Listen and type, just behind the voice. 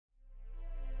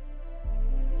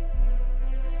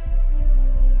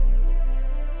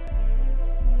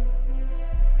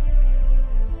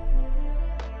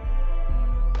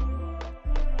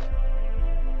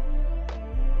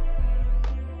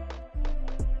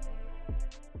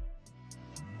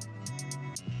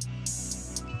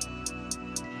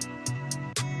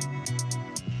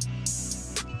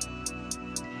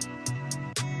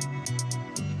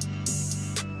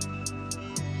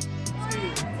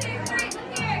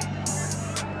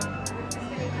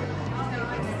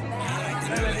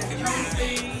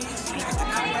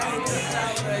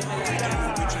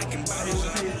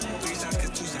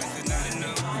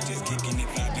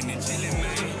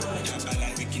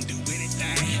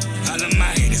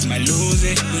Might lose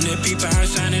it when the people are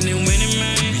shining and winning,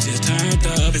 man. We just turned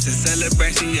up, it's a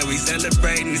celebration, yeah, we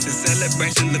celebrating. It's a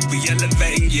celebration, look, we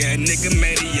elevating, yeah, nigga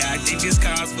made it, yeah, I think this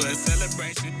calls for a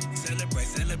celebration. Celebrate,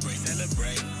 celebrate,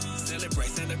 celebrate,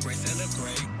 celebrate, celebrate,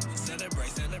 celebrate,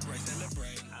 celebrate, celebrate,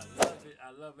 celebrate. I love it,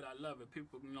 I love it, I love it.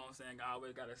 People, you know what I'm saying, I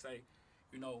always gotta say,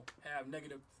 you know, have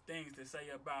negative things to say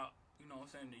about, you know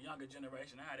what I'm saying, the younger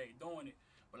generation, how they doing it.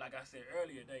 But like I said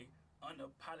earlier, they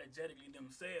unapologetically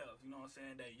themselves, you know what I'm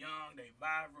saying? They young, they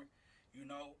vibrant, you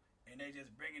know, and they just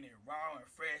bringing it raw and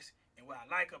fresh. And what I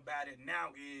like about it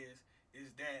now is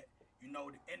that, you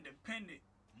know, the independent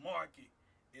market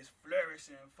is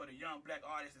flourishing for the young black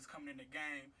artists that's coming in the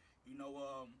game. You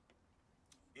know,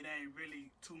 it ain't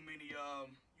really too many,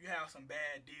 you have some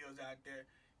bad deals out there,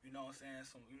 you know what I'm saying?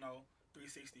 Some, you know,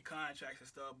 360 contracts and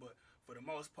stuff, but for the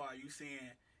most part, you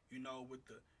seeing, you know, with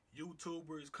the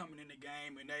YouTubers coming in the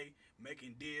game and they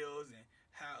making deals, and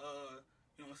how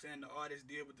you know what I'm saying, the artists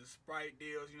deal with the Sprite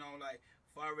deals, you know, like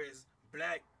far as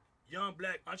young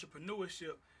black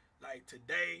entrepreneurship, like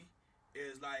today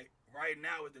is like right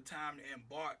now is the time to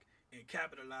embark and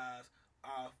capitalize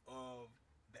off of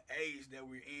the age that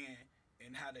we're in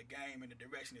and how the game and the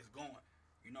direction is going.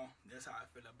 You know, that's how I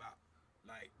feel about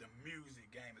like the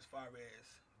music game as far as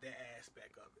that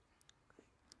aspect of it.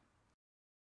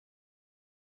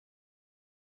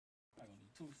 I gonna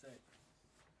need 2 seconds.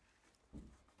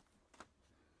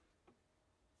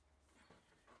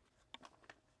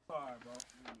 Hard, bro.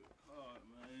 Hard,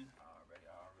 man.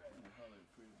 Already.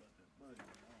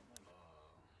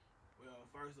 Well,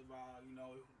 first of all, you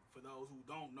know, for those who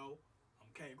don't know,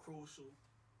 I'm Krucial.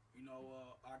 You know,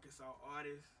 Arkansas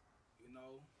artist. You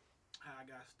know how I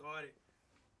got started.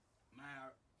 Man,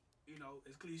 you know,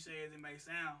 as cliche as it may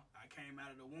sound, I came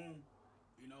out of the womb,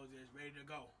 you know, just ready to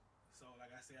go. So,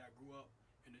 like I said, I grew up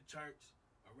in the church,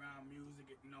 around music.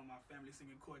 You know, my family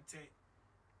singing quartet.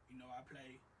 You know, I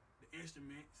play the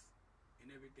instruments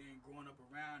and everything growing up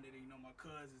around it. And, you know, my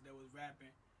cousins that was rapping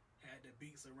had the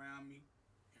beats around me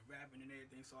and rapping and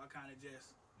everything. So I kind of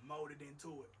just molded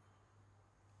into it.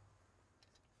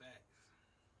 Facts.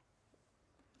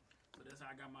 So that's how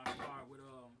I got my start with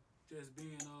just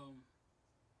being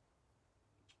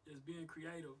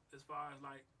creative as far as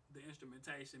like the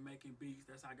instrumentation, making beats.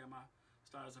 That's how I got my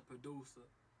start as a producer,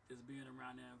 just being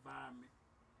around the environment.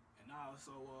 And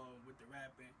also with the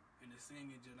rapping and the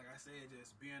singing, just like I said,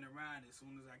 just being around. As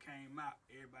soon as I came out,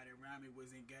 everybody around me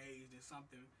was engaged in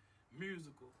something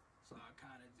musical. So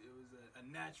it was a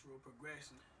natural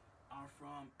progression. I'm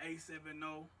from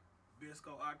A70,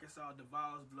 Biscoe, Arkansas,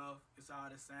 Duval's Bluff. It's all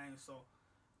the same, so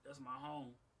that's my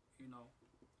home, you know.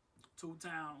 2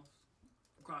 towns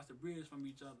across the bridge from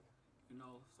each other, you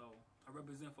know, so I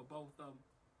represent for both of them.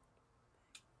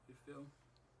 You feel me?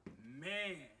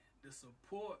 Man, the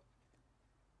support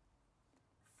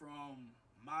from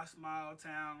my small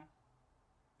town,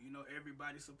 you know,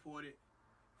 everybody supported.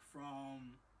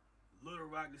 From Little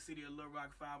Rock, the city of Little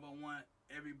Rock, 501,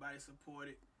 everybody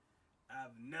supported.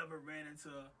 I've never ran into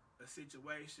a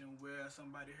situation where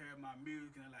somebody heard my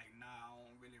music and they're like, nah, I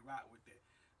don't really rock with it.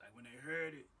 Like when they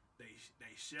heard it, they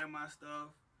share my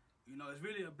stuff. You know, it's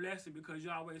really a blessing because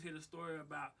you always hear the story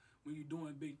about when you're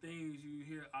doing big things, you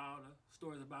hear all the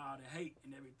stories about all the hate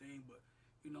and everything. But,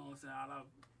 you know what I'm saying, all I've,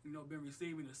 you know, been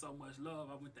receiving is so much love.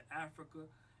 I went to Africa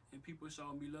and people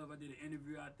showed me love. I did an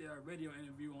interview out there, a radio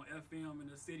interview on FM in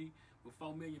the city with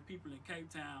 4 million people in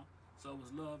Cape Town. So it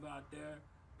was love out there.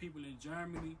 People in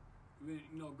Germany, really,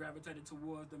 you know, gravitated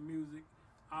towards the music.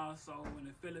 Also in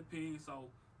the Philippines,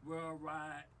 so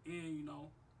worldwide and, you know,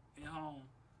 and home.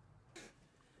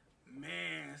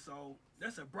 Man, so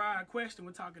that's a broad question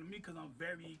when talking to me because I'm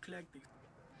very eclectic.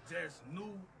 Just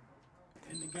new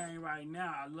in the game right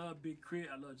now. I love Big Crit,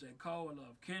 I love J. Cole, I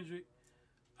love Kendrick.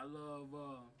 I love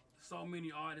so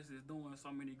many artists that's doing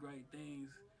so many great things.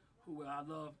 Who I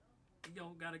love, you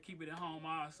know, gotta keep it at home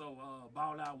also.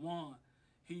 Ball Out One,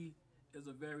 he is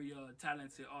a very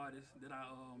talented artist that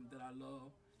I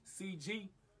love. CG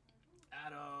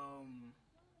out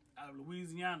of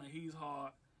Louisiana, he's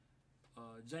hard.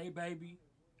 J Baby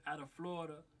out of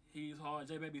Florida, he's hard.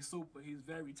 J Baby Super, he's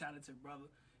very talented brother.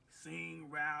 Sing,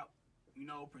 rap, you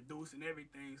know, produce and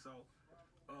everything. So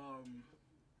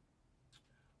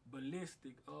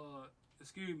Ballistic,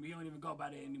 excuse me, he don't even go by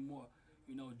that anymore.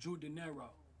 You know, Drew De Niro,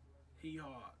 he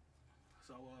hard.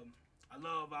 So I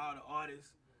love all the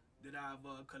artists that I've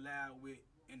collabed with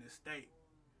in the state.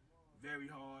 Very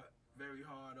hard,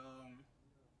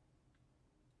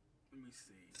 Let me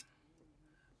see.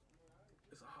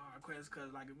 It's a hard question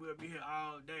because, like, if we'll be here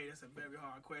all day, that's a very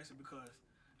hard question because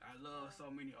I love so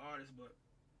many artists, but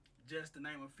just to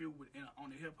name a few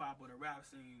on the hip-hop or the rap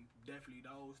scene, definitely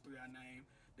those three I named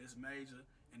that's major,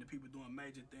 and the people doing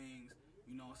major things,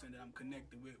 you know what I'm saying, that I'm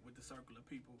connected with the circle of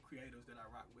people, creators that I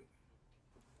rock with.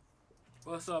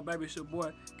 What's up, baby? It's your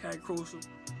boy, K Krucial,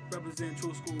 representing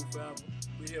True School forever.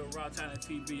 We here with Raw Talent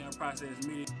TV, UNPROCESSED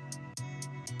Media.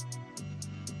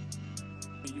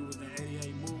 You was in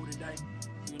 88 mood today,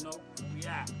 you know, we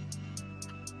out.